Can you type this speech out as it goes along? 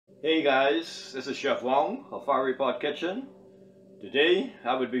Hey guys, this is Chef Wong of Fiery Pot Kitchen. Today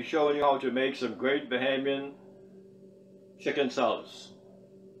I will be showing you how to make some great Bahamian chicken souse.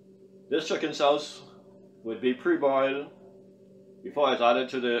 This chicken souse would be pre-boiled before it's added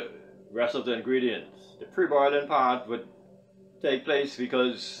to the rest of the ingredients. The pre-boiling part would take place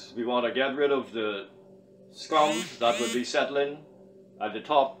because we want to get rid of the scums that would be settling at the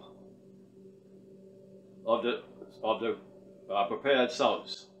top of the prepared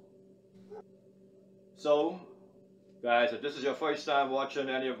souse. So, guys, if this is your first time watching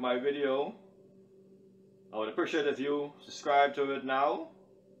any of my video, I would appreciate if you subscribe to it now.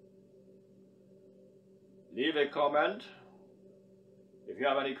 Leave a comment. If you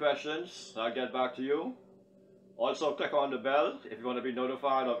have any questions, I'll get back to you. Also, click on the bell if you want to be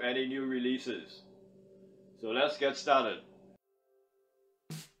notified of any new releases. So let's get started.